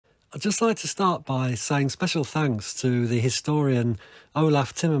I'd just like to start by saying special thanks to the historian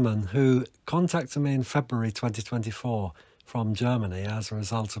Olaf Timmermann, who contacted me in February 2024 from Germany as a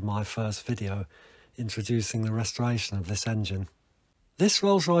result of my first video introducing the restoration of this engine. This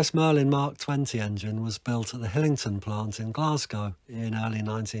Rolls-Royce Merlin Mark XX engine was built at the Hillington plant in Glasgow in early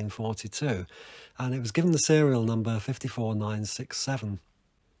 1942, and it was given the serial number 54967.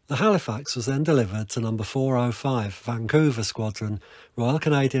 The Halifax was then delivered to number 405 Vancouver Squadron, Royal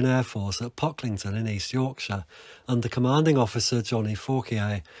Canadian Air Force at Pocklington in East Yorkshire, under Commanding Officer Johnny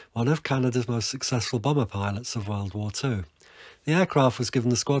Forquier, one of Canada's most successful bomber pilots of World War II. The aircraft was given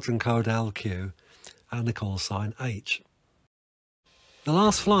the squadron code LQ and the call sign H. The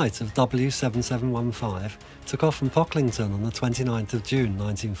last flight of W7715 took off from Pocklington on the 29th of June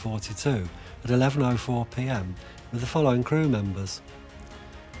 1942 at 11:04 p.m. with the following crew members.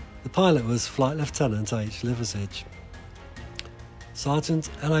 The pilot was Flight Lieutenant H. Liversidge. Sergeant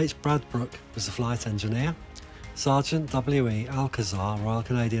L.H. Bradbrook was the flight engineer. Sergeant W.E. Alcazar, Royal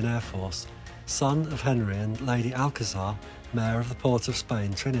Canadian Air Force, son of Henry and Lady Alcazar, Mayor of the Port of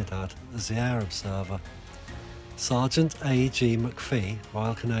Spain, Trinidad, as the air observer. Sergeant A.G. McPhee,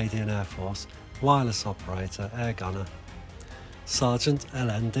 Royal Canadian Air Force, wireless operator, air gunner. Sergeant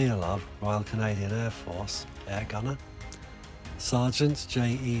L.N. Dialov, Royal Canadian Air Force, air gunner. Sergeant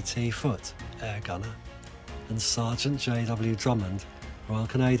J.E.T. Foote, air gunner, and Sergeant J.W. Drummond, Royal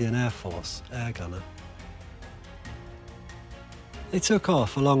Canadian Air Force, air gunner. They took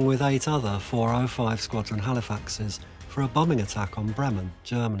off along with 8 other 405 Squadron Halifaxes for a bombing attack on Bremen,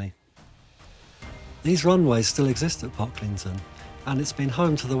 Germany. These runways still exist at Pocklington, and it's been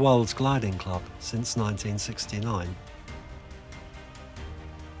home to the World's Gliding Club since 1969.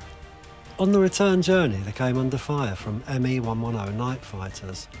 On the return journey, they came under fire from ME-110 night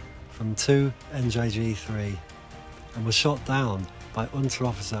fighters from 2 NJG-3 and were shot down by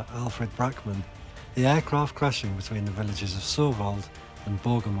Unterofficer Alfred Brackmann, the aircraft crashing between the villages of Survold and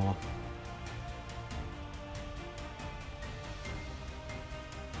Borgermoor.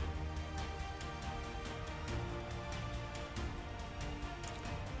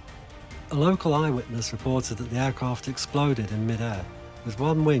 A local eyewitness reported that the aircraft exploded in mid-air, with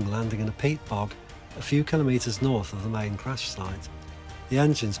one wing landing in a peat bog a few kilometres north of the main crash site, the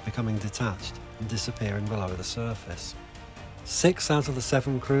engines becoming detached and disappearing below the surface. 6 out of the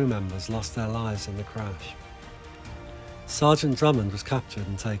 7 crew members lost their lives in the crash. Sergeant Drummond was captured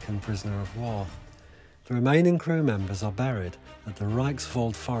and taken prisoner of war. The remaining crew members are buried at the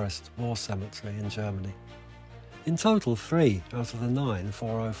Reichswald Forest War Cemetery in Germany. In total, 3 out of the 9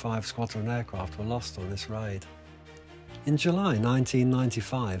 405 Squadron aircraft were lost on this raid. In July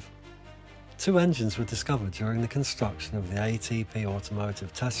 1995, 2 engines were discovered during the construction of the ATP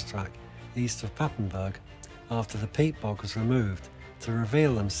Automotive Test Track east of Papenburg, after the peat bog was removed to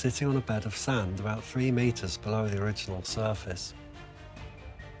reveal them sitting on a bed of sand about 3 metres below the original surface.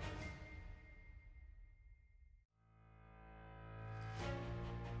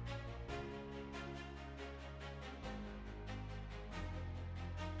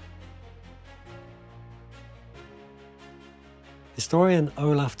 Historian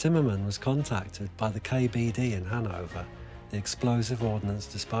Olaf Timmermann was contacted by the KBD in Hanover, the Explosive Ordnance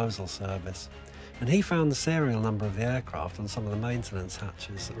Disposal Service, and he found the serial number of the aircraft on some of the maintenance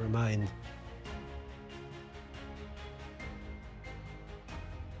hatches that remained.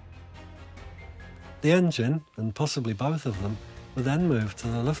 The engine, and possibly both of them, were then moved to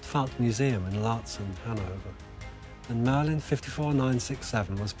the Luftfahrt Museum in Laatzen, Hanover, and Merlin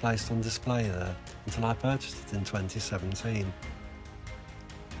 54967 was placed on display there until I purchased it in 2017.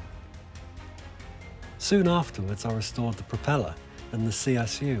 Soon afterwards I restored the propeller and the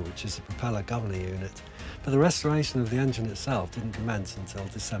CSU, which is the propeller governor unit, but the restoration of the engine itself didn't commence until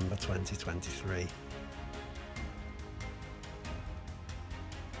December 2023.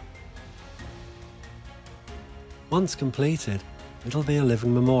 Once completed, it'll be a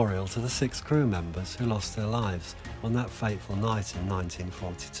living memorial to the 6 crew members who lost their lives on that fateful night in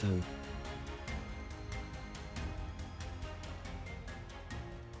 1942.